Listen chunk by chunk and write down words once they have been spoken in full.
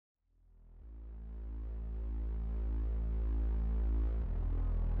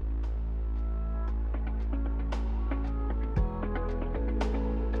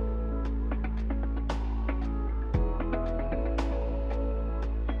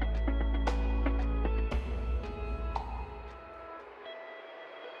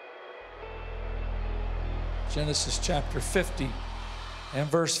Genesis chapter 50 and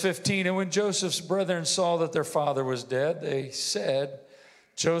verse 15. And when Joseph's brethren saw that their father was dead, they said,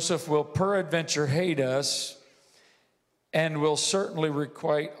 Joseph will peradventure hate us and will certainly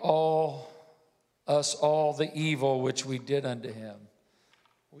requite us all the evil which we did unto him.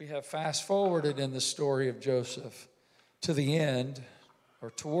 We have fast forwarded in the story of Joseph to the end,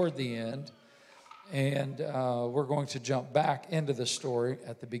 or toward the end, and we're going to jump back into the story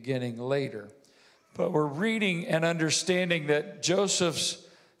at the beginning later. But we're reading and understanding that Joseph's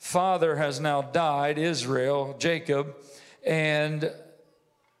father has now died, Israel, Jacob, and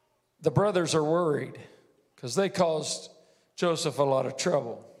the brothers are worried because they caused Joseph a lot of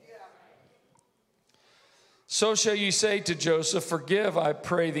trouble. So shall you say to Joseph, forgive, I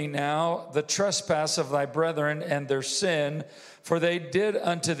pray thee now, the trespass of thy brethren and their sin, for they did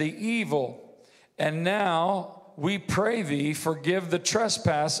unto thee evil. And now we pray thee, forgive the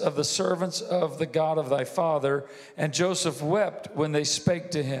trespass of the servants of the God of thy father. And Joseph wept when they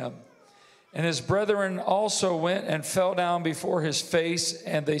spake to him. And his brethren also went and fell down before his face,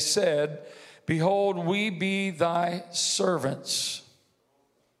 and they said, behold, we be thy servants.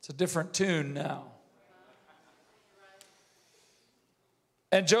 It's a different tune now.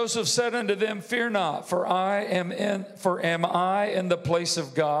 And Joseph said unto them, fear not, for am I in the place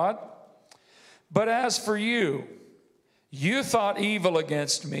of God? But as for you, you thought evil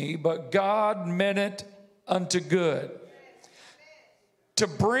against me, but God meant it unto good, to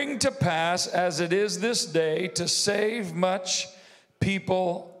bring to pass as it is this day, to save much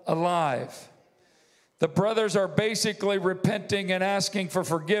people alive. The brothers are basically repenting and asking for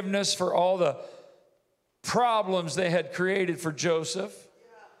forgiveness for all the problems they had created for Joseph,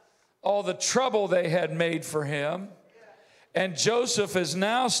 all the trouble they had made for him. And Joseph is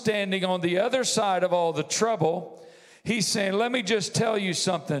now standing on the other side of all the trouble. He's saying, let me just tell you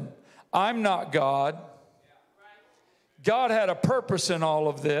something. I'm not God. God had a purpose in all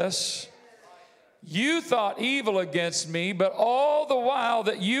of this. You thought evil against me, but all the while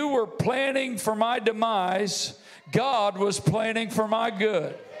that you were planning for my demise, God was planning for my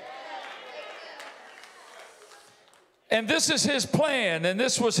good. And this is his plan, and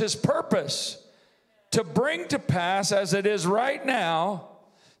this was his purpose, to bring to pass, as it is right now,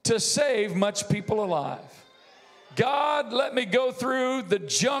 to save much people alive. God, let me go through the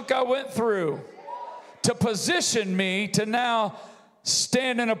junk I went through to position me to now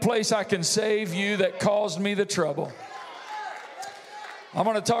stand in a place I can save you that caused me the trouble. I'm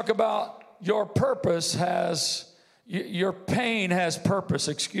going to talk about your pain has purpose,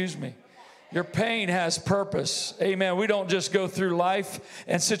 excuse me. Your pain has purpose. Amen. We don't just go through life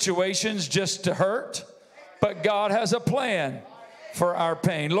and situations just to hurt, but God has a plan for our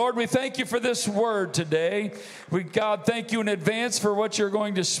pain. Lord, we thank you for this word today. God, thank you in advance for what you're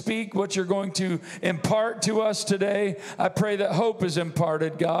going to speak, what you're going to impart to us today. I pray that hope is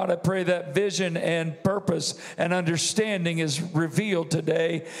imparted, God. I pray that vision and purpose and understanding is revealed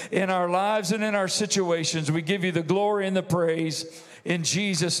today in our lives and in our situations. We give you the glory and the praise. In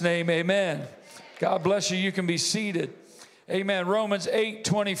Jesus' name, amen. God bless you. You can be seated. Amen. Romans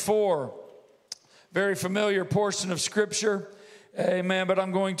 8:24. Very familiar portion of Scripture. Amen. But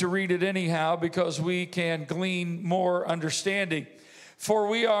I'm going to read it anyhow because we can glean more understanding. For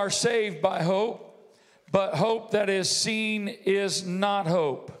we are saved by hope, but hope that is seen is not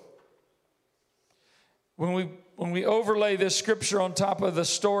hope. When we overlay this Scripture on top of the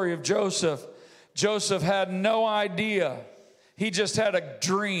story of Joseph, Joseph had no idea. He just had a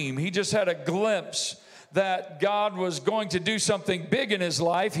dream. He just had a glimpse that God was going to do something big in his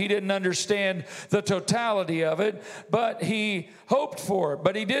life. He didn't understand the totality of it, but he hoped for it.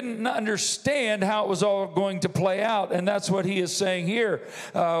 But he didn't understand how it was all going to play out, and that's what he is saying here.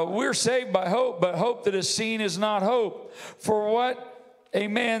 We're saved by hope, but hope that is seen is not hope. For what a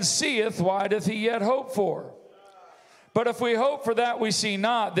man seeth, why doth he yet hope for? But if we hope for that we see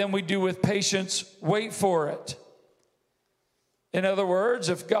not, then we do with patience wait for it. In other words,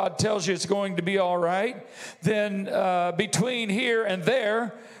 if God tells you it's going to be all right, then between here and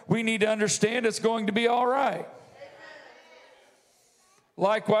there, we need to understand it's going to be all right.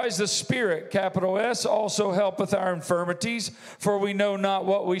 Likewise, the Spirit, capital S, also helpeth our infirmities, for we know not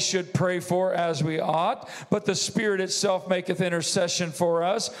what we should pray for as we ought, but the Spirit itself maketh intercession for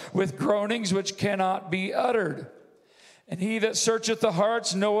us with groanings which cannot be uttered. And he that searcheth the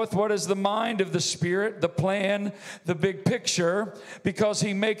hearts knoweth what is the mind of the Spirit, the plan, the big picture, because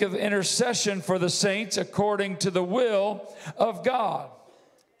he maketh intercession for the saints according to the will of God.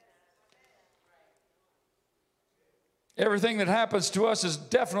 Everything that happens to us is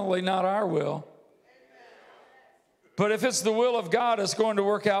definitely not our will. But if it's the will of God, it's going to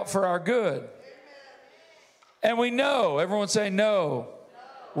work out for our good. And we know, everyone say no.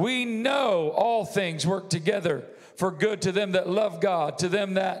 We know all things work together for good to them that love God, to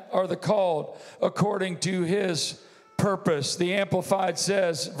them that are the called according to his purpose. The Amplified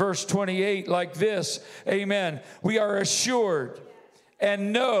says, verse 28, like this, amen. We are assured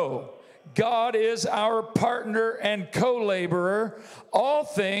and know God is our partner and co-laborer. All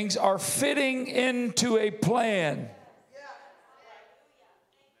things are fitting into a plan.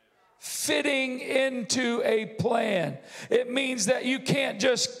 Fitting into a plan. It means that you can't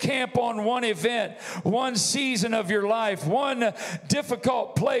just camp on one event, one season of your life, one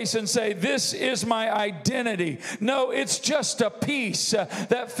difficult place and say, this is my identity. No, it's just a piece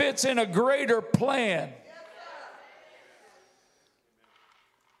that fits in a greater plan.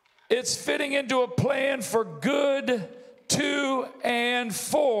 It's fitting into a plan for good to and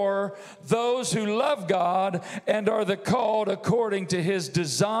for those who love God and are the called according to his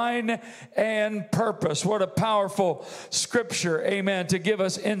design and purpose. What a powerful scripture, amen, to give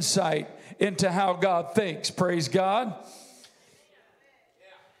us insight into how God thinks. Praise God.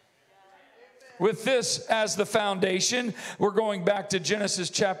 With this as the foundation, we're going back to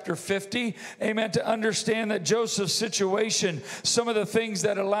Genesis chapter 50, amen, to understand that Joseph's situation, some of the things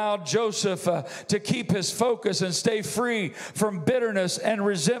that allowed Joseph to keep his focus and stay free from bitterness and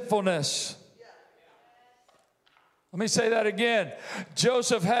resentfulness. Let me say that again.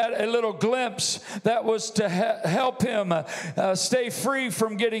 Joseph had a little glimpse that was to help him stay free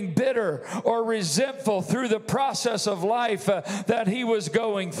from getting bitter or resentful through the process of life that he was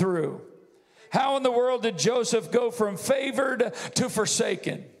going through. How in the world did Joseph go from favored to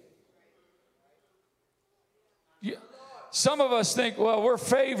forsaken? Some of us think, well, we're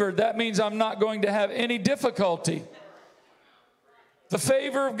favored. That means I'm not going to have any difficulty. The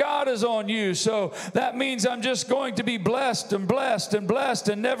favor of God is on you, so that means I'm just going to be blessed and blessed and blessed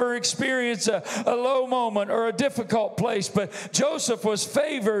and never experience a low moment or a difficult place. But Joseph was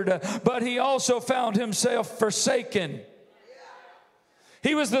favored, but he also found himself forsaken.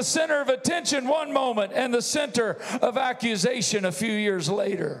 He was the center of attention one moment and the center of accusation a few years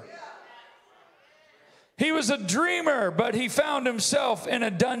later. He was a dreamer, but he found himself in a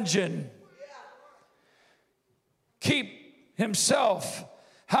dungeon. Keep himself.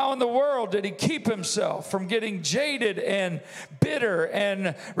 How in the world did he keep himself from getting jaded and bitter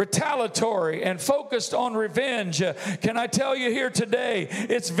and retaliatory and focused on revenge? Can I tell you here today,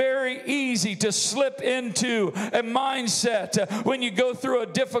 it's very easy to slip into a mindset when you go through a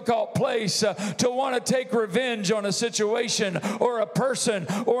difficult place to want to take revenge on a situation or a person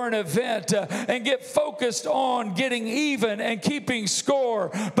or an event and get focused on getting even and keeping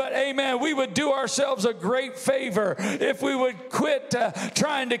score. But amen, we would do ourselves a great favor if we would quit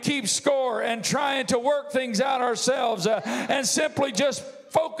trying to keep score and trying to work things out ourselves and simply just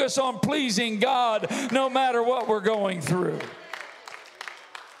focus on pleasing God no matter what we're going through.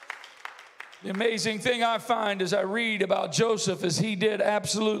 The amazing thing I find as I read about Joseph is he did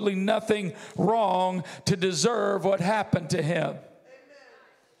absolutely nothing wrong to deserve what happened to him.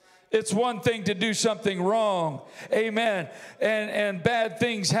 It's one thing to do something wrong, amen, and bad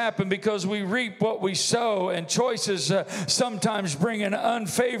things happen because we reap what we sow, and choices sometimes bring an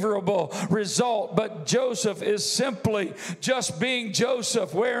unfavorable result. But Joseph is simply just being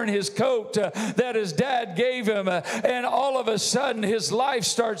Joseph, wearing his coat that his dad gave him, and all of a sudden his life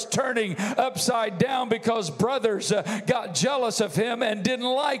starts turning upside down because brothers got jealous of him and didn't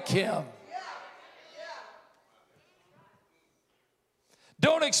like him.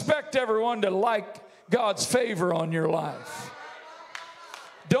 Don't expect everyone to like God's favor on your life.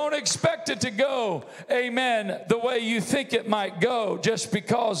 Don't expect it to go, amen, the way you think it might go just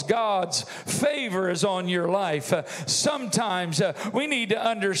because God's favor is on your life. Sometimes we need to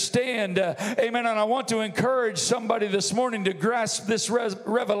understand, amen, and I want to encourage somebody this morning to grasp this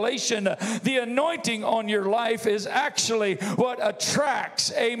revelation. The anointing on your life is actually what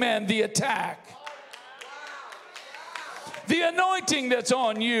attracts, amen, the attack. The anointing that's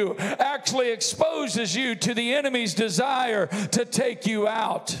on you actually exposes you to the enemy's desire to take you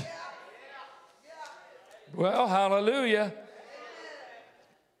out. Well, hallelujah.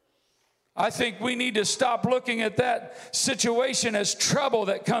 I think we need to stop looking at that situation as trouble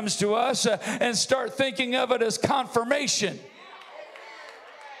that comes to us and start thinking of it as confirmation.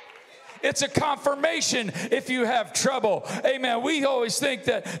 It's a confirmation if you have trouble. Amen. We always think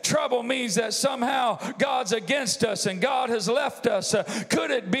that trouble means that somehow God's against us and God has left us.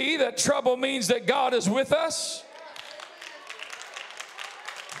 Could it be that trouble means that God is with us?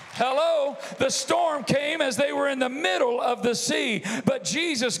 Hello, the storm came as they were in the middle of the sea, but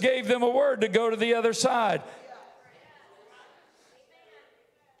Jesus gave them a word to go to the other side.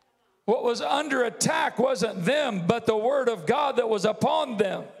 What was under attack wasn't them, but the word of God that was upon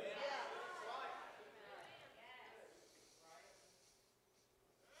them.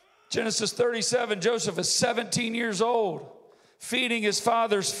 Genesis 37, Joseph is 17 years old, feeding his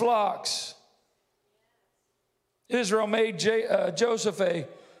father's flocks. Israel made Joseph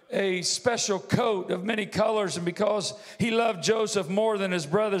a special coat of many colors, and because he loved Joseph more than his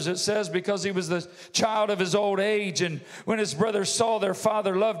brothers, it says, because he was the child of his old age, and when his brothers saw their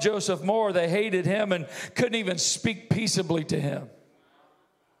father loved Joseph more, they hated him and couldn't even speak peaceably to him.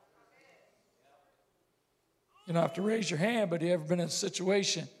 You don't have to raise your hand, but you ever been in a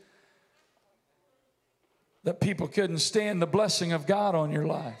situation that people couldn't stand the blessing of God on your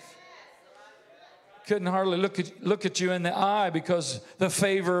life? Couldn't hardly look at you in the eye because the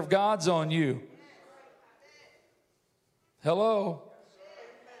favor of God's on you. Hello.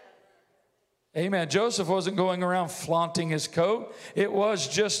 Amen. Joseph wasn't going around flaunting his coat. It was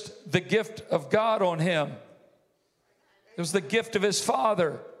just the gift of God on him. It was the gift of his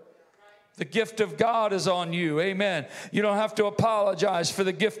father. The gift of God is on you. Amen. You don't have to apologize for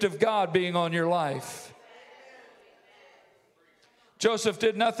the gift of God being on your life. Joseph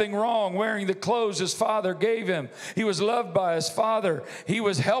did nothing wrong wearing the clothes his father gave him. He was loved by his father. He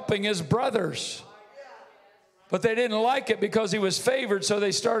was helping his brothers. But they didn't like it because he was favored, so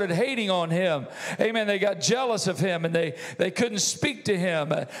they started hating on him. Amen. They got jealous of him, and they couldn't speak to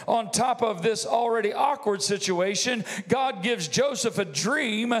him. On top of this already awkward situation, God gives Joseph a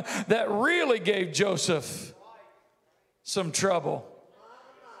dream that really gave Joseph some trouble.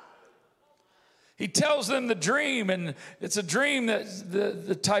 He tells them the dream, and it's a dream that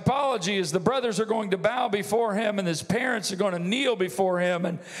the typology is the brothers are going to bow before him, and his parents are going to kneel before him,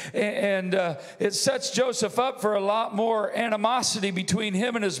 and it sets Joseph up for a lot more animosity between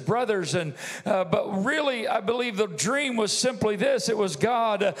him and his brothers. But really, I believe the dream was simply this: it was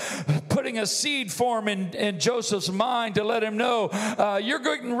God putting a seed form in Joseph's mind to let him know, you're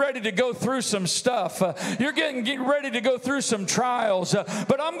getting ready to go through some stuff. You're getting ready to go through some trials,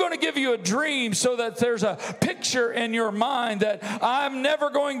 but I'm going to give you a dream so that there's a picture in your mind that I'm never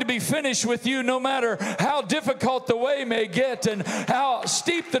going to be finished with you, no matter how difficult the way may get and how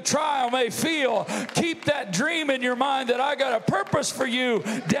steep the trial may feel. Keep that dream in your mind that I got a purpose for you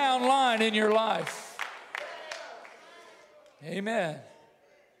down line in your life. Amen.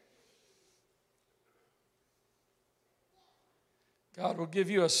 God will give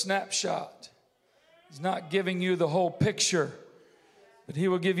you a snapshot. He's not giving you the whole picture, but he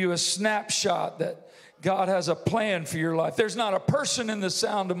will give you a snapshot that God has a plan for your life. There's not a person under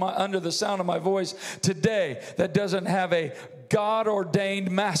the sound of my voice today that doesn't have a God-ordained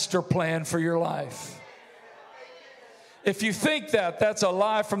master plan for your life. If you think that, that's a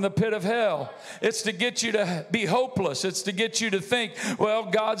lie from the pit of hell. It's to get you to be hopeless. It's to get you to think, well,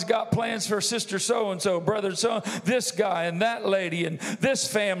 God's got plans for sister so-and-so, brother so, this guy and that lady and this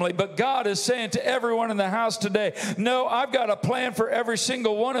family. But God is saying to everyone in the house today, no, I've got a plan for every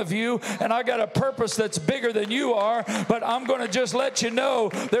single one of you, and I got a purpose that's bigger than you are, but I'm going to just let you know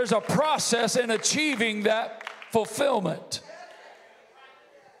there's a process in achieving that fulfillment.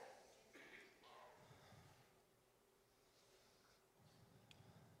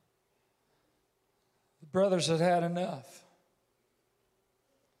 Brothers had had enough.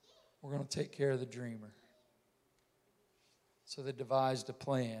 We're going to take care of the dreamer. So they devised a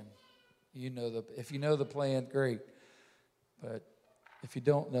plan. If you know the plan, great. But if you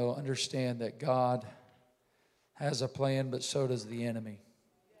don't know, understand that God has a plan, but so does the enemy.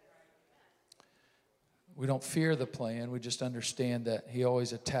 We don't fear the plan. We just understand that he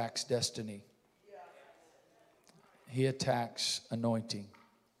always attacks destiny. He attacks anointing.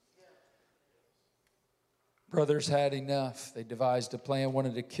 Brothers had enough. They devised a plan,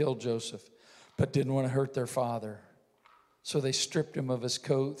 wanted to kill Joseph, but didn't want to hurt their father. So they stripped him of his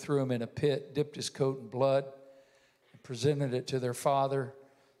coat, threw him in a pit, dipped his coat in blood, and presented it to their father,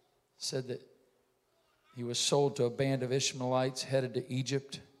 said that he was sold to a band of Ishmaelites headed to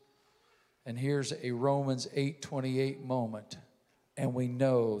Egypt. And here's a Romans 8:28 moment. And we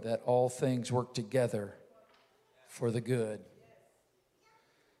know that all things work together for the good.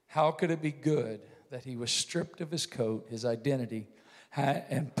 How could it be good that he was stripped of his coat, his identity,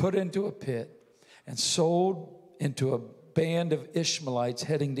 and put into a pit and sold into a band of Ishmaelites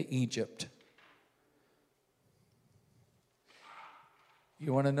heading to Egypt?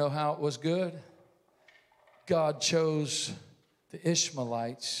 You want to know how it was good? God chose the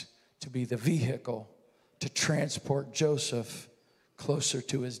Ishmaelites to be the vehicle to transport Joseph closer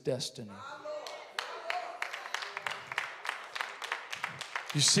to his destiny.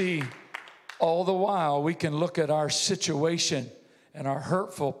 You see, all the while, we can look at our situation and our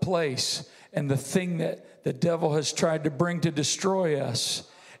hurtful place and the thing that the devil has tried to bring to destroy us.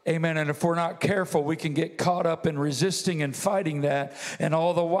 Amen. And if we're not careful, we can get caught up in resisting and fighting that. And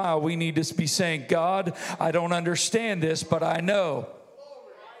all the while, we need to be saying, God, I don't understand this, but I know.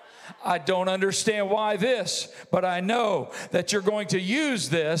 I don't understand why this, but I know that you're going to use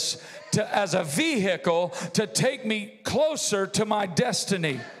this as a vehicle to take me closer to my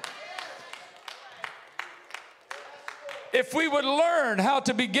destiny. If we would learn how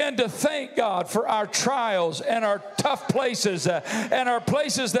to begin to thank God for our trials and our tough places and our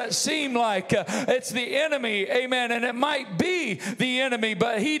places that seem like it's the enemy, amen, and it might be the enemy,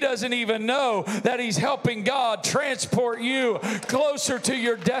 but he doesn't even know that he's helping God transport you closer to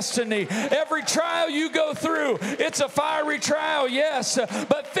your destiny. Every trial you go through, it's a fiery trial, yes,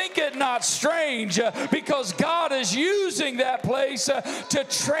 but think it not strange because God is using that place to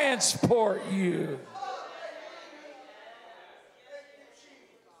transport you.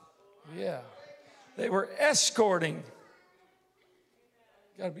 Yeah, they were escorting.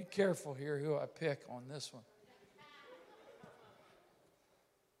 Got to be careful here who I pick on this one.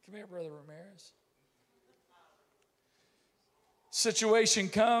 Come here, Brother Ramirez. Situation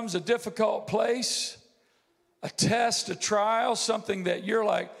comes, a difficult place, a test, a trial, something that you're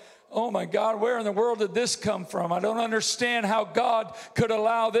like, oh my God, where in the world did this come from? I don't understand how God could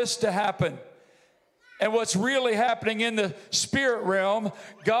allow this to happen. And what's really happening in the spirit realm,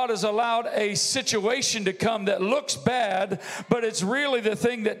 God has allowed a situation to come that looks bad, but it's really the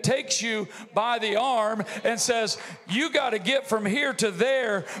thing that takes you by the arm and says, you got to get from here to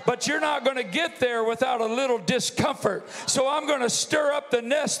there, but you're not going to get there without a little discomfort. So I'm going to stir up the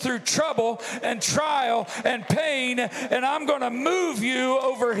nest through trouble and trial and pain, and I'm going to move you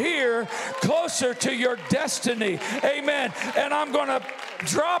over here closer to your destiny. Amen. And I'm going to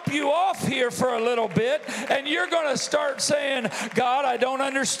drop you off here for a little bit, and you're going to start saying, God, I don't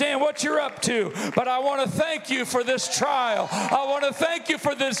understand what you're up to, but I want to thank you for this trial. I want to thank you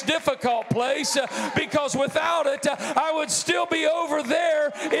for this difficult place, because without it, I would still be over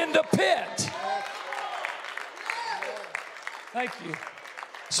there in the pit. Thank you.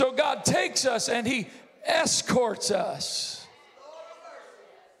 So God takes us and he escorts us.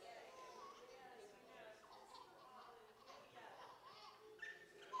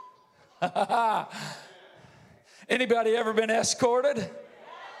 Anybody ever been escorted?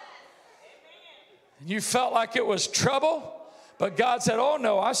 And you felt like it was trouble, but God said, oh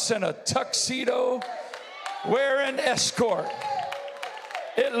no, I sent a tuxedo wearing escort.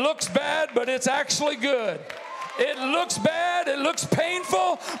 It looks bad, but it's actually good. It looks bad, it looks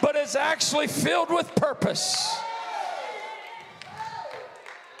painful, but it's actually filled with purpose.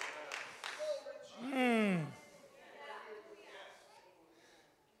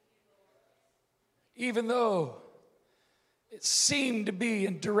 Even though it seemed to be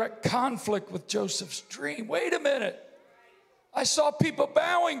in direct conflict with Joseph's dream. Wait a minute. I saw people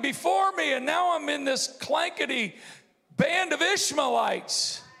bowing before me, and now I'm in this clankety band of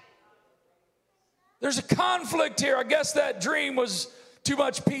Ishmaelites. There's a conflict here. I guess that dream was too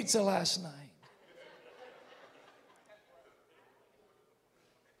much pizza last night.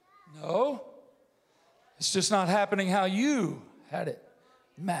 No, it's just not happening how you had it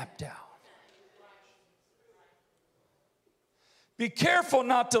mapped out. Be careful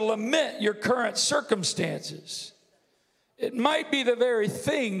not to lament your current circumstances. It might be the very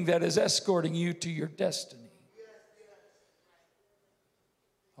thing that is escorting you to your destiny.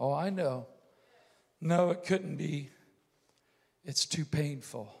 Oh, I know. No, it couldn't be. It's too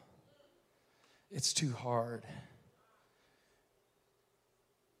painful. It's too hard.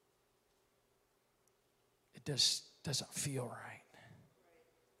 It just doesn't feel right.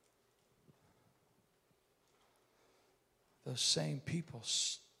 Those same people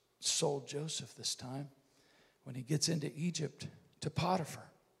sold Joseph this time when he gets into Egypt to Potiphar.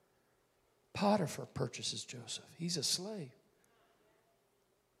 Potiphar purchases Joseph. He's a slave.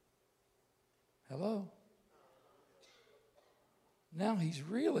 Hello? Now he's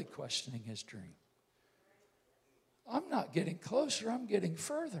really questioning his dream. I'm not getting closer, I'm getting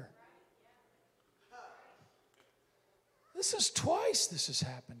further. This is twice this has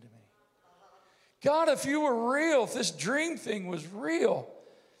happened to me. God, if you were real, if this dream thing was real,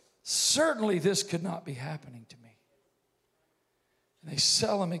 certainly this could not be happening to me. And they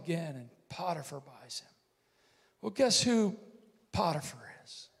sell him again, and Potiphar buys him. Well, guess who Potiphar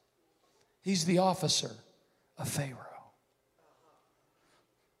is? He's the officer of Pharaoh.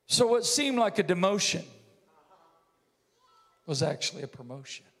 So what seemed like a demotion was actually a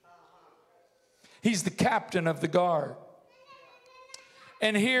promotion. He's the captain of the guard.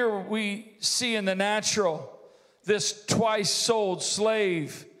 And here we see in the natural this twice sold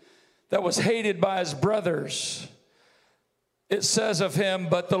slave that was hated by his brothers, it says of him,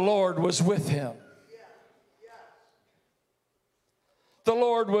 but the Lord was with him. The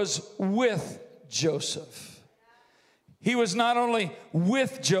Lord was with Joseph. He was not only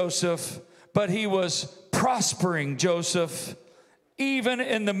with Joseph, but he was prospering Joseph even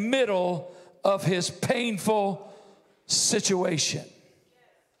in the middle of his painful situation.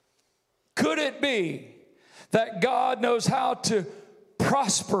 Could it be that God knows how to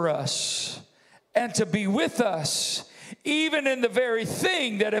prosper us and to be with us even in the very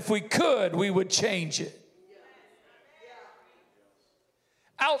thing that if we could, we would change it?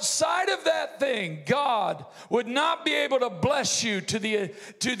 Outside of that thing, God would not be able to bless you to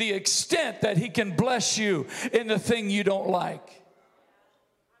the extent that he can bless you in the thing you don't like.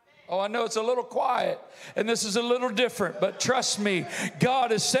 Oh, I know it's a little quiet, and this is a little different, but trust me,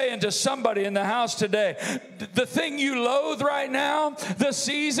 God is saying to somebody in the house today, the thing you loathe right now, the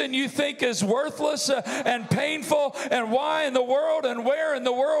season you think is worthless and painful, and why in the world and where in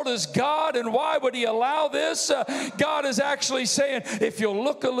the world is God, and why would he allow this? God is actually saying, if you'll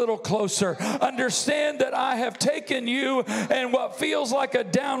look a little closer, understand that I have taken you, and what feels like a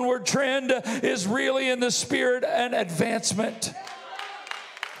downward trend is really in the spirit an advancement.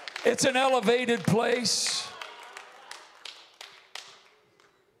 It's an elevated place.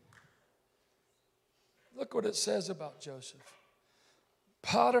 Look what it says about Joseph.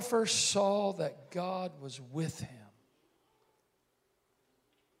 Potiphar saw that God was with him.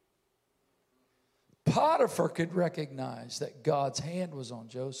 Potiphar could recognize that God's hand was on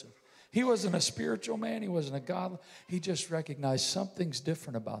Joseph. He wasn't a spiritual man. He wasn't a God. He just recognized something's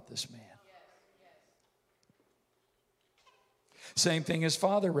different about this man. Same thing his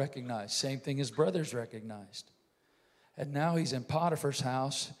father recognized. Same thing his brothers recognized. And now he's in Potiphar's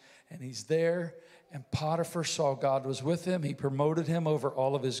house, and he's there, and Potiphar saw God was with him. He promoted him over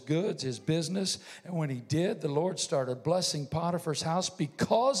all of his goods, his business. And when he did, the Lord started blessing Potiphar's house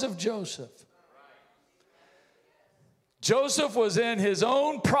because of Joseph. Joseph was in his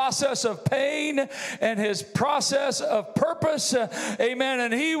own process of pain and his process of purpose, amen,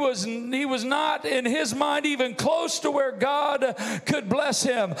 and he was not in his mind even close to where God could bless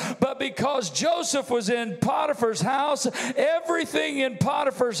him. But because Joseph was in Potiphar's house, everything in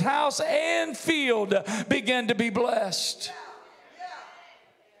Potiphar's house and field began to be blessed.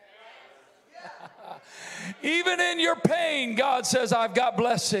 Even in your pain, God says, I've got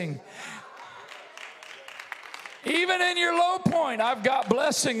blessing. Even in your low point, I've got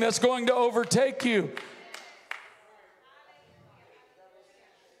blessing that's going to overtake you.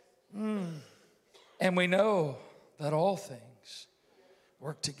 And we know that all things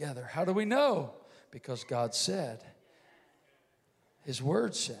work together. How do we know? Because God said, his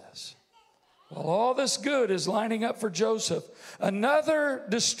word says. Well, all this good is lining up for Joseph. Another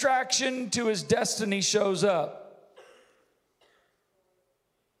distraction to his destiny shows up.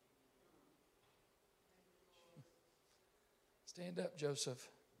 Stand up, Joseph.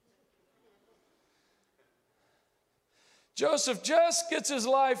 Joseph just gets his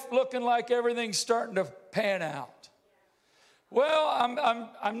life looking like everything's starting to pan out. Well,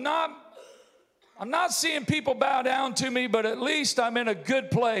 I'm not seeing people bow down to me, but at least I'm in a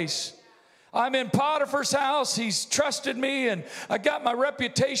good place. I'm in Potiphar's house. He's trusted me, and I got my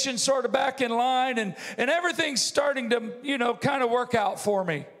reputation sort of back in line, and everything's starting to, kind of work out for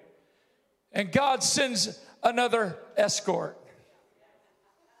me. And God sends another escort.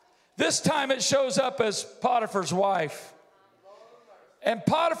 This time it shows up as Potiphar's wife. And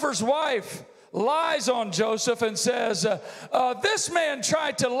Potiphar's wife lies on Joseph and says, this man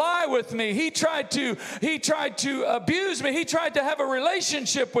tried to lie with me. He tried to abuse me. He tried to have a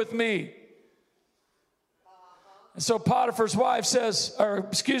relationship with me. And so Potiphar says,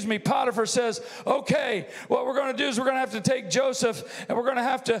 okay, what we're going to do is we're going to have to take Joseph and we're going to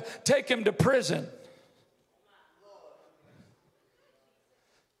have to take him to prison.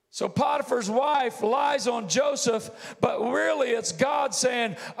 So Potiphar's wife lies on Joseph, but really it's God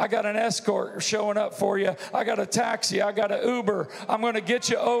saying, I got an escort showing up for you. I got a taxi. I got an Uber. I'm going to get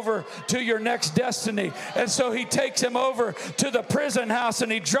you over to your next destiny. And so he takes him over to the prison house and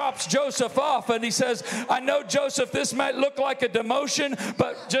he drops Joseph off. And he says, I know, Joseph, this might look like a demotion,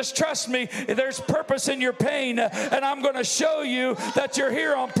 but just trust me, there's purpose in your pain. And I'm going to show you that you're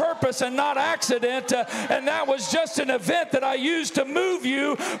here on purpose and not accident. And that was just an event that I used to move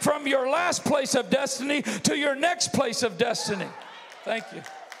you from your last place of destiny to your next place of destiny. Thank you.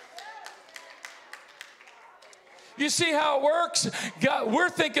 You see how it works? God, we're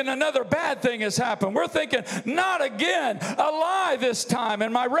thinking another bad thing has happened. We're thinking, not again, a lie this time,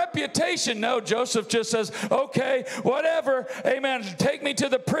 and my reputation. No, Joseph just says, okay, whatever, amen, take me to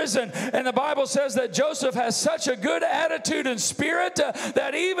the prison. And the Bible says that Joseph has such a good attitude and spirit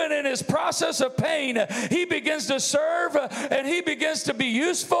that even in his process of pain, he begins to serve and he begins to be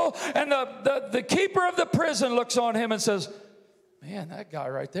useful. And the keeper of the prison looks on him and says, man, that guy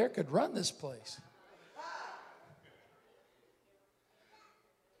right there could run this place.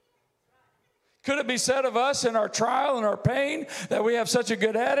 Could it be said of us in our trial and our pain that we have such a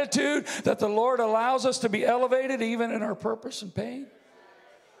good attitude that the Lord allows us to be elevated even in our purpose and pain?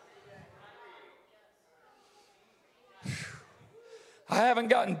 I haven't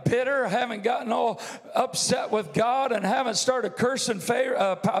gotten bitter. I haven't gotten all upset with God and haven't started cursing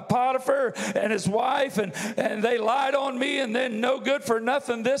Potiphar and his wife and they lied on me and then no good for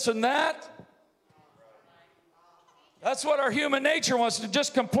nothing, this and that. That's what our human nature wants to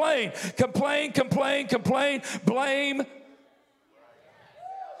just complain, blame.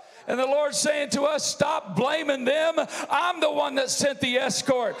 And the Lord's saying to us, stop blaming them. I'm the one that sent the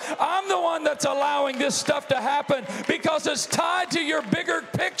escort. I'm the one that's allowing this stuff to happen because it's tied to your bigger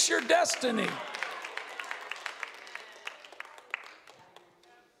picture destiny.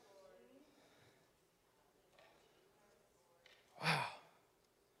 Wow.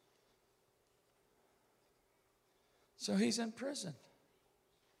 So he's in prison.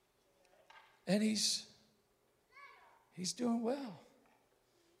 And he's doing well.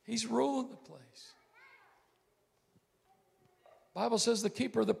 He's ruling the place. The Bible says the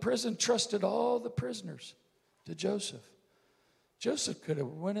keeper of the prison trusted all the prisoners to Joseph. Joseph could have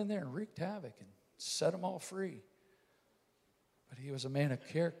went in there and wreaked havoc and set them all free. But he was a man of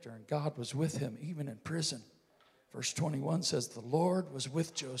character, and God was with him even in prison. Verse 21 says the Lord was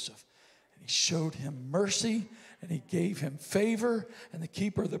with Joseph. And he showed him mercy, and he gave him favor. And the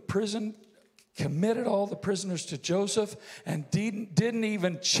keeper of the prison committed all the prisoners to Joseph and didn't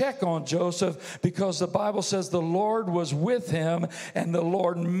even check on Joseph because the Bible says the Lord was with him and the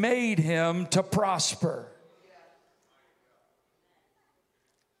Lord made him to prosper.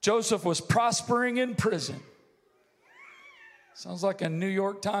 Joseph was prospering in prison. Sounds like a New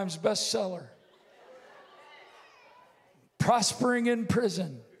York Times bestseller. Prospering in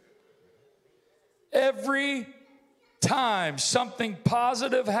prison. Every time something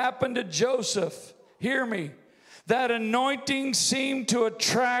positive happened to Joseph, hear me, that anointing seemed to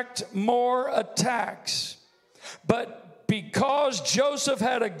attract more attacks. But because Joseph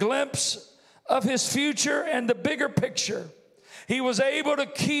had a glimpse of his future and the bigger picture, he was able to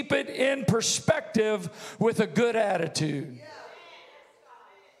keep it in perspective with a good attitude.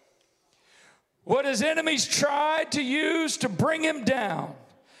 What his enemies tried to use to bring him down,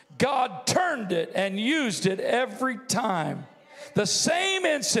 God turned it and used it every time. The same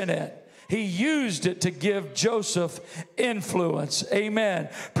incident, he used it to give Joseph influence. Amen.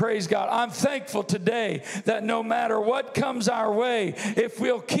 Praise God. I'm thankful today that no matter what comes our way, if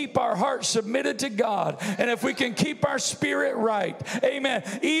we'll keep our heart submitted to God and if we can keep our spirit right, amen,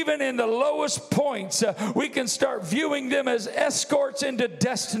 even in the lowest points, we can start viewing them as escorts into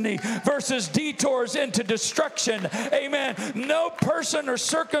destiny versus detours into destruction. Amen. No person or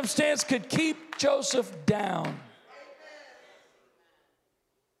circumstance could keep Joseph down.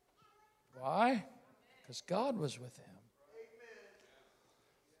 Why? Because God was with him.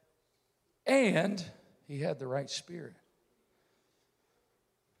 And he had the right spirit.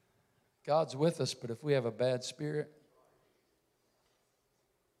 God's with us, but if we have a bad spirit,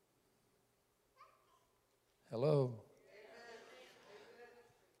 hello.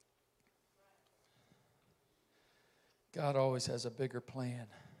 God always has a bigger plan.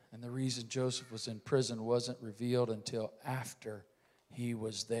 And the reason Joseph was in prison wasn't revealed until after he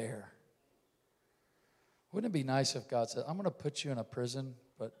was there. Wouldn't it be nice if God said, I'm going to put you in a prison,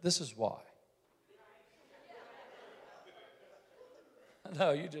 but this is why.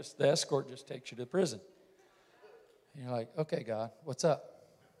 No, the escort just takes you to prison. And you're like, okay, God, what's up?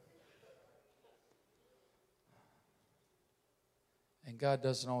 And God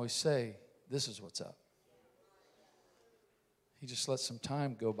doesn't always say, this is what's up. He just lets some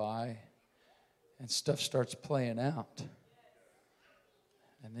time go by and stuff starts playing out.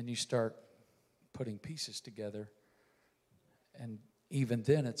 And then you start putting pieces together, and even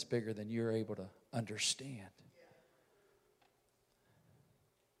then it's bigger than you're able to understand.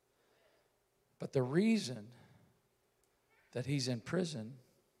 But the reason that he's in prison,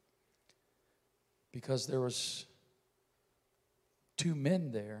 because there was two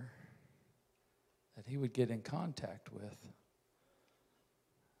men there that he would get in contact with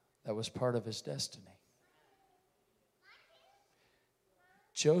that was part of his destiny.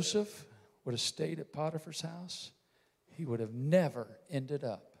 Joseph would have stayed at Potiphar's house, he would have never ended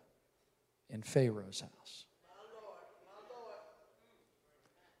up in Pharaoh's house.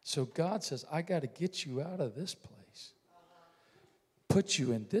 So God says, I got to get you out of this place, put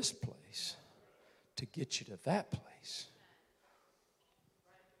you in this place to get you to that place.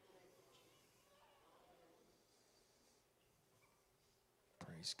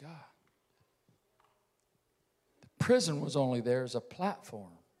 Praise God. The prison was only there as a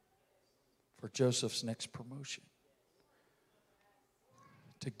platform for Joseph's next promotion,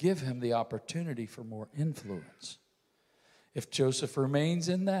 to give him the opportunity for more influence. If Joseph remains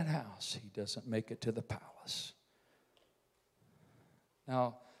in that house, he doesn't make it to the palace.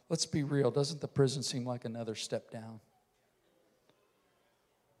 Now, let's be real. Doesn't the prison seem like another step down?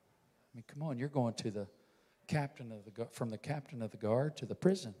 I mean, come on, you're going to the captain of from the captain of the guard to the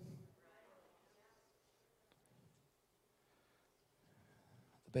prison.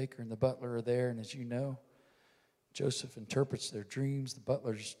 The baker and the butler are there, and as you know, Joseph interprets their dreams. The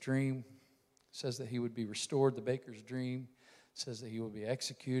butler's dream says that he would be restored. The baker's dream says that he will be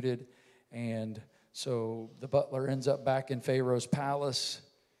executed. And so the butler ends up back in Pharaoh's palace.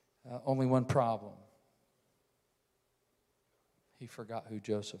 Only one problem. He forgot who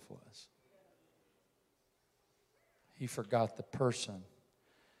Joseph was. He forgot the person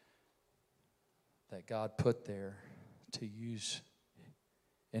that God put there to use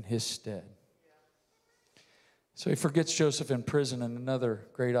in his stead. So he forgets Joseph in prison, and another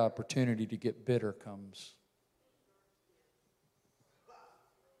great opportunity to get bitter comes.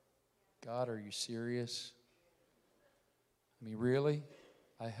 God, are you serious? I mean, really?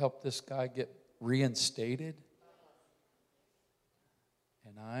 I helped this guy get reinstated,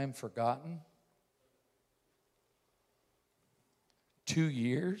 and I'm forgotten? 2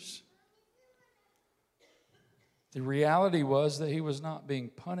 years? The reality was that he was not being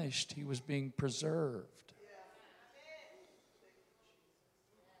punished, he was being preserved.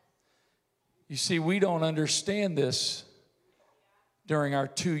 You see, we don't understand this during our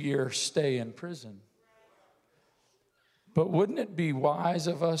 2-year stay in prison. But wouldn't it be wise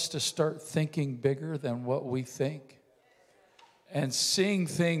of us to start thinking bigger than what we think? And seeing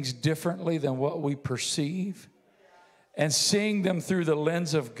things differently than what we perceive? And seeing them through the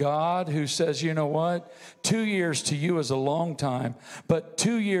lens of God, who says, you know what? 2 years to you is a long time, but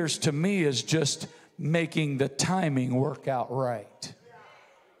 2 years to me is just making the timing work out right.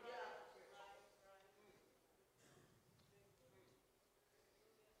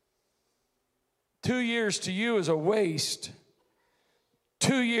 Two years to you is a waste.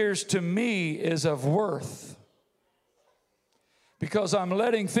 2 years to me is of worth. Because I'm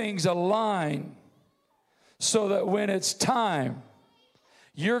letting things align so that when it's time,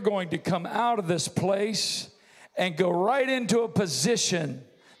 you're going to come out of this place and go right into a position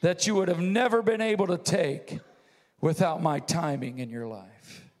that you would have never been able to take without my timing in your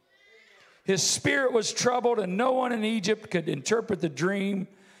life. His spirit was troubled, and no one in Egypt could interpret the dream.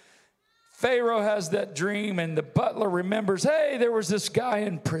 Pharaoh has that dream, and the butler remembers, hey, there was this guy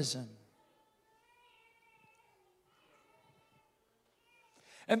in prison.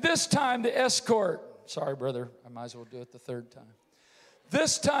 And this time the escort, sorry, brother, I might as well do it the third time.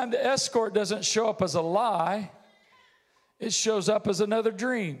 This time the escort doesn't show up as a lie. It shows up as another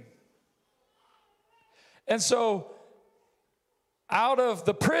dream. And so out of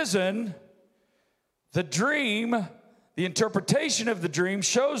the prison, the dream, the interpretation of the dream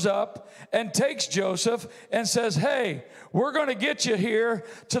shows up and takes Joseph and says, hey, we're going to get you here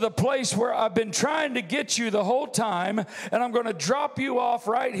to the place where I've been trying to get you the whole time, and I'm going to drop you off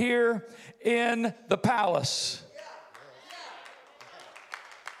right here in the palace.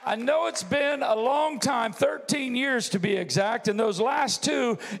 I know it's been a long time, 13 years to be exact, and those last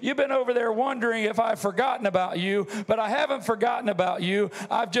 2, you've been over there wondering if I've forgotten about you, but I haven't forgotten about you.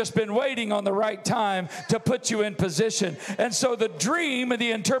 I've just been waiting on the right time to put you in position. And so the dream,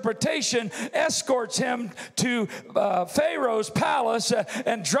 the interpretation, escorts him to Pharaoh's palace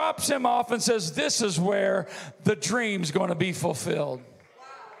and drops him off and says, this is where the dream's going to be fulfilled.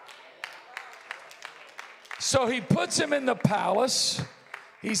 So he puts him in the palace.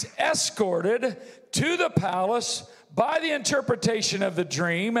 He's escorted to the palace by the interpretation of the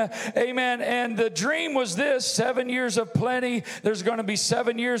dream. Amen. And the dream was this: 7 years of plenty. There's going to be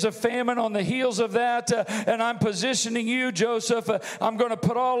 7 years of famine on the heels of that. And I'm positioning you, Joseph. I'm going to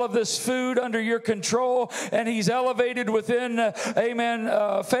put all of this food under your control. And he's elevated within,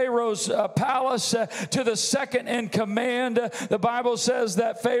 Pharaoh's palace to the second in command. The Bible says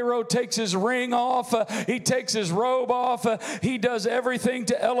that Pharaoh takes his ring off. He takes his robe off. He does everything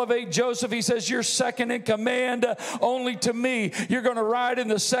to elevate Joseph. He says, you're second in command only to me. You're going to ride in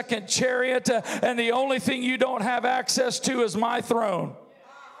the second chariot, and the only thing you don't have access to is my throne.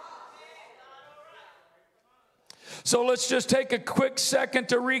 So let's just take a quick second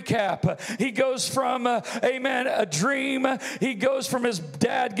to recap. He goes from, amen, a dream. He goes from his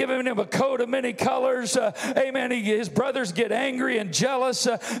dad giving him a coat of many colors. Amen. His brothers get angry and jealous.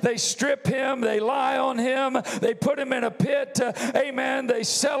 They strip him. They lie on him. They put him in a pit. Amen. They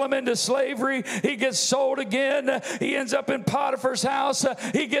sell him into slavery. He gets sold again. He ends up in Potiphar's house.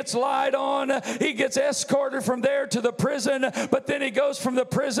 He gets lied on. He gets escorted from there to the prison. But then he goes from the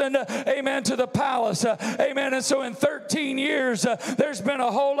prison, amen, to the palace. Amen. And so in 13 years, there's been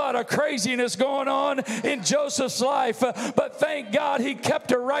a whole lot of craziness going on in Joseph's life. But thank God he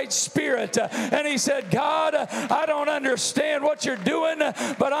kept a right spirit. And he said, God, I don't understand what you're doing,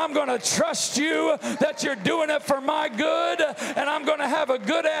 but I'm going to trust you that you're doing it for my good, and I'm going to have a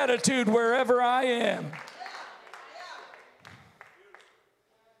good attitude wherever I am.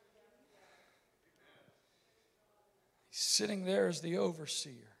 He's sitting there as the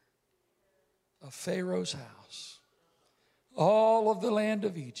overseer of Pharaoh's house, all of the land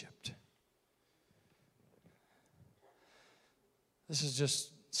of Egypt. This is just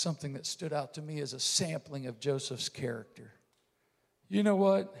something that stood out to me as a sampling of Joseph's character. You know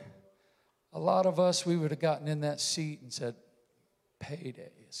what? A lot of us, we would have gotten in that seat and said, payday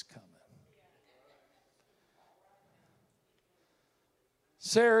is coming.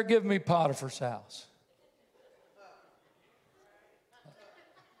 Sarah, give me Potiphar's house.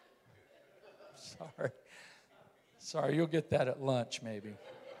 Sorry, you'll get that at lunch maybe.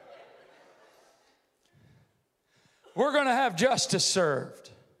 We're going to have justice served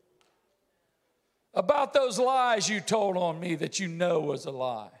about those lies you told on me that you know was a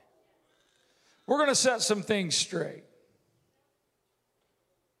lie. We're going to set some things straight.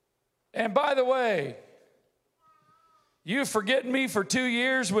 And by the way, you forgetting me for 2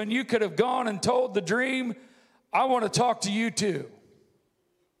 years when you could have gone and told the dream, I want to talk to you too.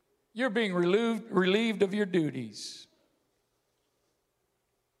 You're being relieved of your duties.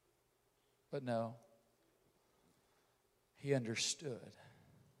 But no, he understood.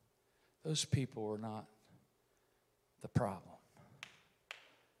 Those people were not the problem.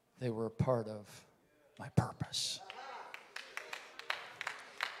 They were a part of my purpose.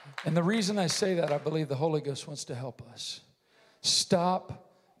 And the reason I say that, I believe the Holy Ghost wants to help us.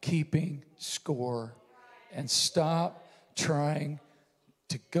 Stop keeping score and stop trying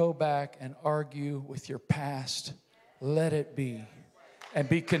to go back and argue with your past. Let it be. And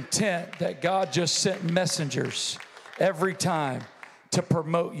be content that God just sent messengers every time to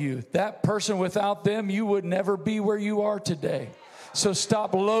promote you. That person, without them, you would never be where you are today. So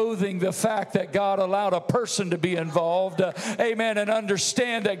stop loathing the fact that God allowed a person to be involved. Amen. And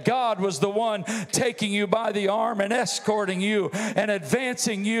understand that God was the one taking you by the arm and escorting you and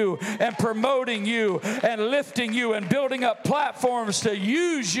advancing you and promoting you and lifting you and building up platforms to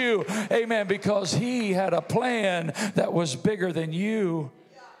use you. Amen. Because He had a plan that was bigger than you.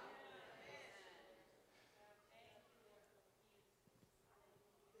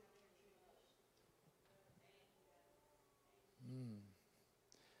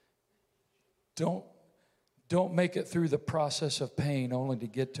 Don't make it through the process of pain only to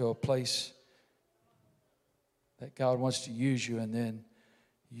get to a place that God wants to use you and then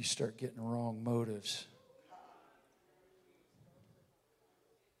you start getting wrong motives.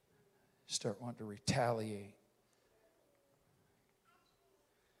 Start wanting to retaliate.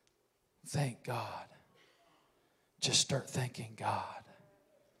 Thank God. Just start thanking God.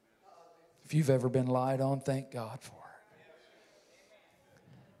 If you've ever been lied on, thank God for it.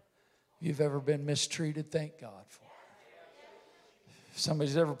 If you've ever been mistreated, thank God for it. If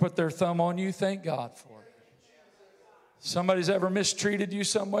somebody's ever put their thumb on you, thank God for it. If somebody's ever mistreated you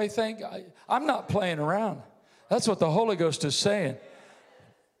some way, thank God. I'm not playing around. That's what the Holy Ghost is saying.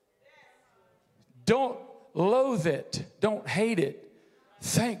 Don't loathe it. Don't hate it.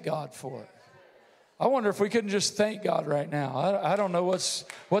 Thank God for it. I wonder if we couldn't just thank God right now. I don't know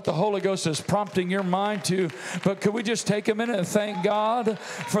what the Holy Ghost is prompting your mind to, but could we just take a minute and thank God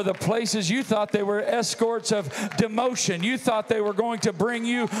for the places you thought they were escorts of demotion. You thought they were going to bring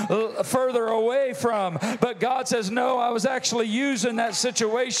you further away from. But God says, no, I was actually using that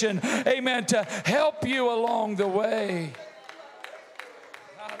situation, amen, to help you along the way.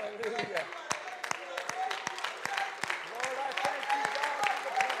 Hallelujah.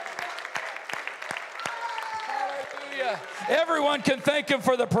 Everyone can thank Him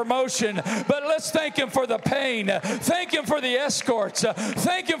for the promotion, but let's thank Him for the pain. Thank Him for the escorts.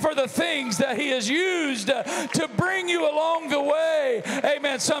 Thank Him for the things that He has used to bring you along the way.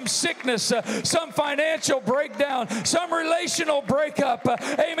 Amen. Some sickness, some financial breakdown, some relational breakup.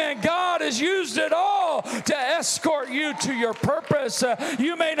 Amen. God has used it all to escort you to your purpose.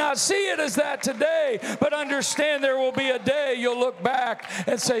 You may not see it as that today, but understand there will be a day you'll look back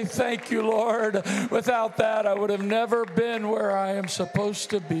and say, thank you, Lord. Without that, I would have never been where I am supposed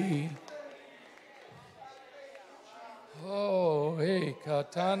to be. Oh, hey,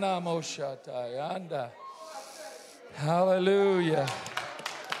 katana moshatayanda. Hallelujah.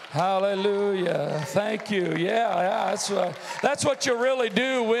 Hallelujah. Thank you. Yeah, that's what you really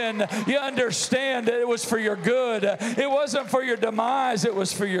do when you understand that it was for your good. It wasn't for your demise, it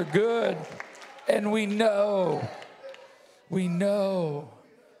was for your good. And we know, and we know,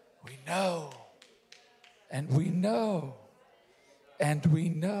 and we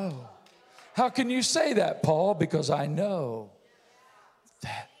know. How can you say that, Paul? Because I know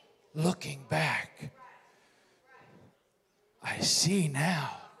that looking back, I see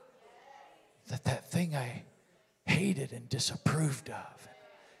now that thing I hated and disapproved of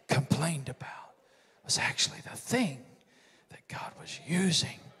and complained about was actually the thing that God was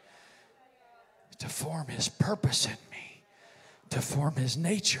using to form His purpose in me, to form His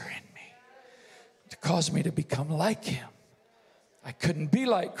nature in me, to cause me to become like Him. I couldn't be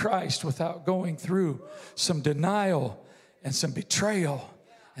like Christ without going through some denial and some betrayal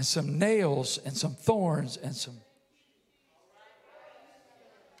and some nails and some thorns and some...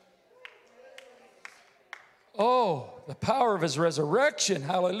 Oh, the power of His resurrection.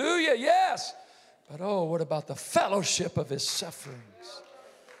 Hallelujah, yes. But oh, what about the fellowship of His sufferings?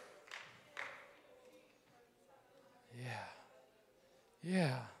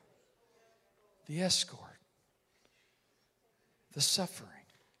 Yeah. The escort. The suffering.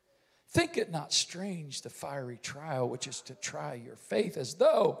 Think it not strange, the fiery trial, which is to try your faith, as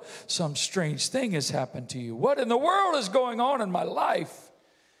though some strange thing has happened to you. What in the world is going on in my life?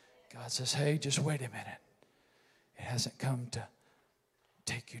 God says, hey, just wait a minute. It hasn't come to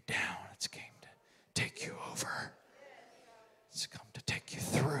take you down. It's came to take you over. It's come to take you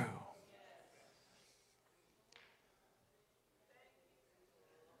through.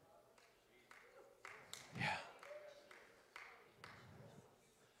 Yeah.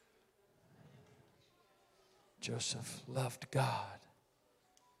 Joseph loved God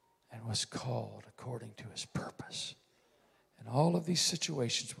and was called according to His purpose. And all of these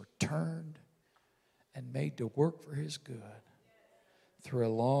situations were turned and made to work for His good. Through a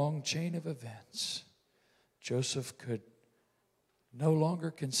long chain of events, Joseph could no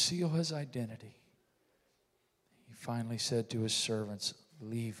longer conceal his identity. He finally said to his servants,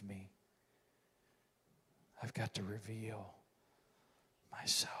 leave me. I've got to reveal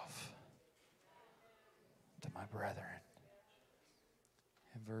myself to my brethren.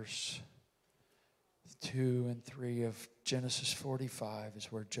 In verse 2 and 3 of Genesis 45 is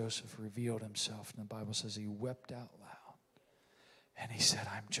where Joseph revealed himself. And the Bible says he wept out loud. And he said,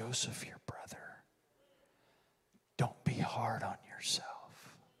 I'm Joseph, your brother. Don't be hard on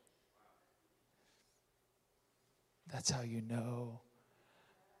yourself. That's how you know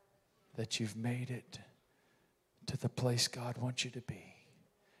that you've made it to the place God wants you to be,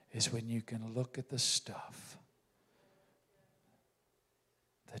 is when you can look at the stuff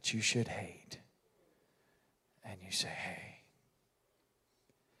that you should hate and you say, hey,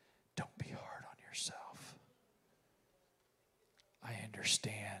 don't be hard on yourself. I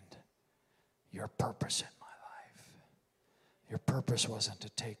understand your purpose in my life. Your purpose wasn't to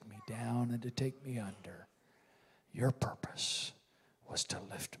take me down and to take me under. Your purpose was to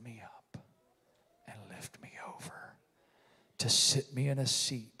lift me up and lift me over, to sit me in a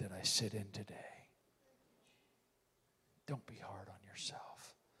seat that I sit in today. Don't be hard on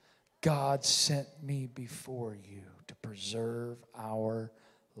yourself. God sent me before you to preserve our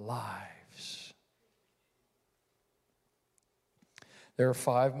lives. There are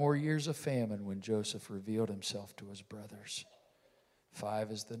 5 more years of famine when Joseph revealed himself to his brothers.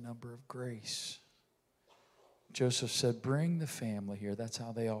 5 is the number of grace. Joseph said, bring the family here. That's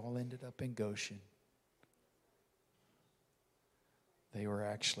how they all ended up in Goshen. They were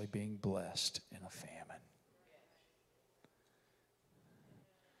actually being blessed in a famine.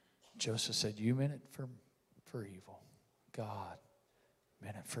 Joseph said, you meant it for evil. God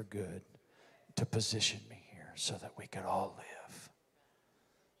meant it for good, to position me here so that we could all live.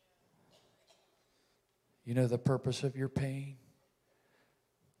 You know the purpose of your pain?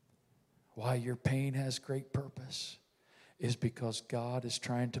 Why your pain has great purpose is because God is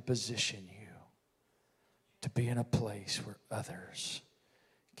trying to position you to be in a place where others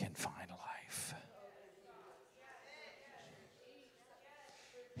can find life.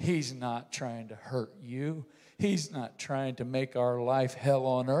 He's not trying to hurt you. He's not trying to make our life hell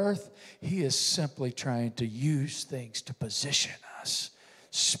on earth. He is simply trying to use things to position us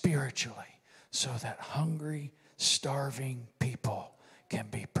spiritually so that hungry, starving people can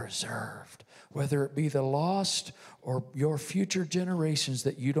be preserved. Whether it be the lost or your future generations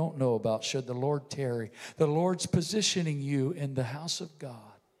that you don't know about, should the Lord tarry. The Lord's positioning you in the house of God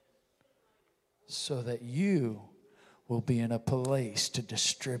so that you will be in a place to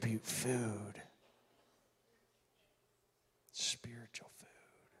distribute food. Spiritual food.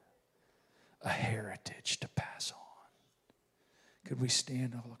 A heritage to pass on. Could we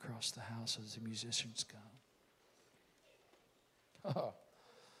stand all across the house as the musicians come?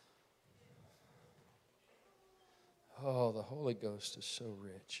 Oh, the Holy Ghost is so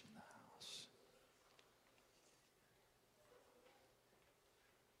rich in the house.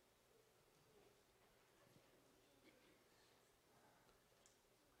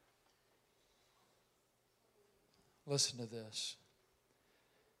 Listen to this.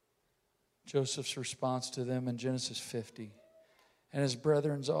 Joseph's response to them in Genesis 50. And his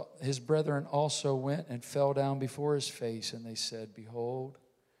brethren also went and fell down before his face, and they said, Behold,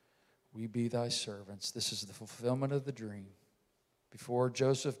 we be thy servants. This is the fulfillment of the dream. Before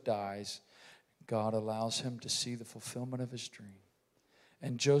Joseph dies, God allows him to see the fulfillment of his dream.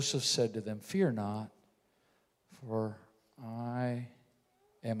 And Joseph said to them, Fear not, for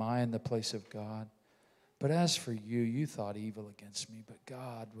am I in the place of God? But as for you, you thought evil against me, but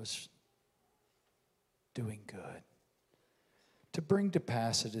God was doing good, to bring to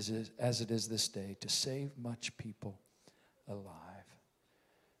pass it as it is this day, to save much people alive.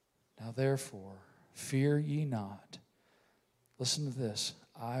 Now therefore, fear ye not. Listen to this.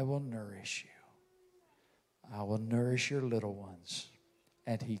 I will nourish you. I will nourish your little ones.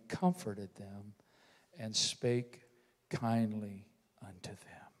 And he comforted them and spake kindly unto them.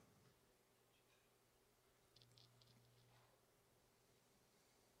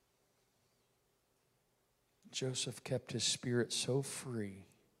 Joseph kept his spirit so free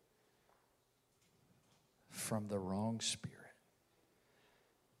from the wrong spirit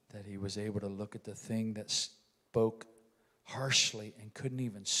that he was able to look at the thing that spoke harshly and couldn't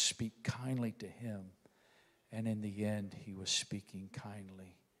even speak kindly to him. And in the end, he was speaking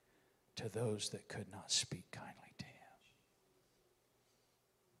kindly to those that could not speak kindly to him.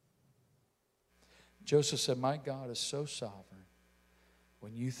 Joseph said, My God is so sovereign.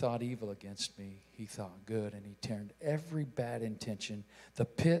 When you thought evil against me, he thought good, and he turned every bad intention, the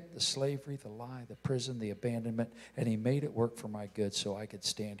pit, the slavery, the lie, the prison, the abandonment, and he made it work for my good so I could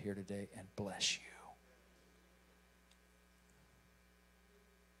stand here today and bless you.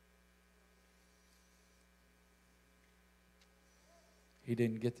 He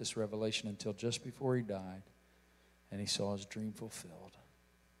didn't get this revelation until just before he died, and he saw his dream fulfilled.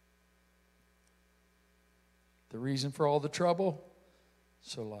 The reason for all the trouble?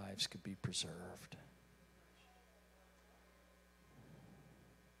 So lives could be preserved.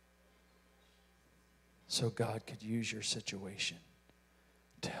 So God could use your situation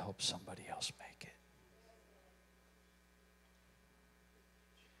to help somebody else make it.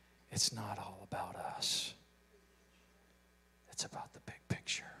 It's not all about us. It's about the big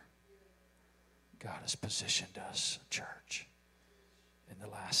picture. God has positioned us, church, in the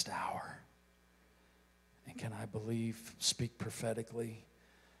last hour. And can I speak prophetically,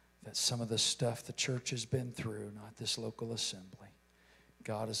 that some of the stuff the church has been through, not this local assembly,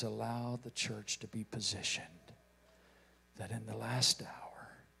 God has allowed the church to be positioned that in the last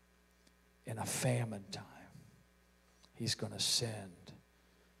hour, in a famine time, he's going to send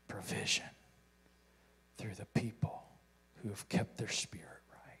provision through the people who have kept their spirit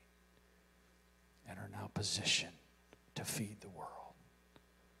right and are now positioned to feed the world,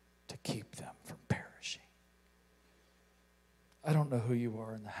 to keep them from perishing. I don't know who you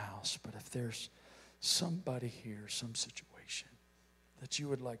are in the house, but if there's somebody here, some situation that you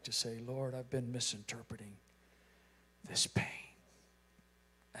would like to say, Lord, I've been misinterpreting this pain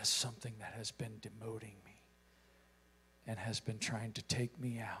as something that has been demoting me and has been trying to take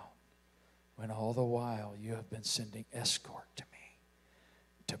me out, when all the while you have been sending escort to me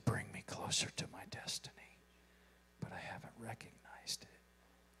to bring me closer to my destiny, but I haven't recognized it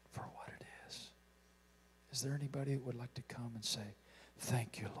for what it is. Is there anybody that would like to come and say,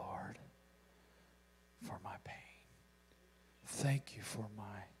 thank you, Lord, for my pain. Thank you for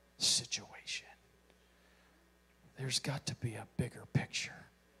my situation. There's got to be a bigger picture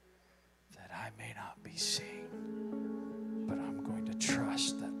that I may not be seeing, but I'm going to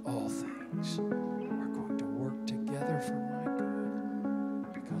trust that all things are going to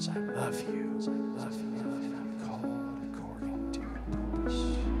I love you. I love you.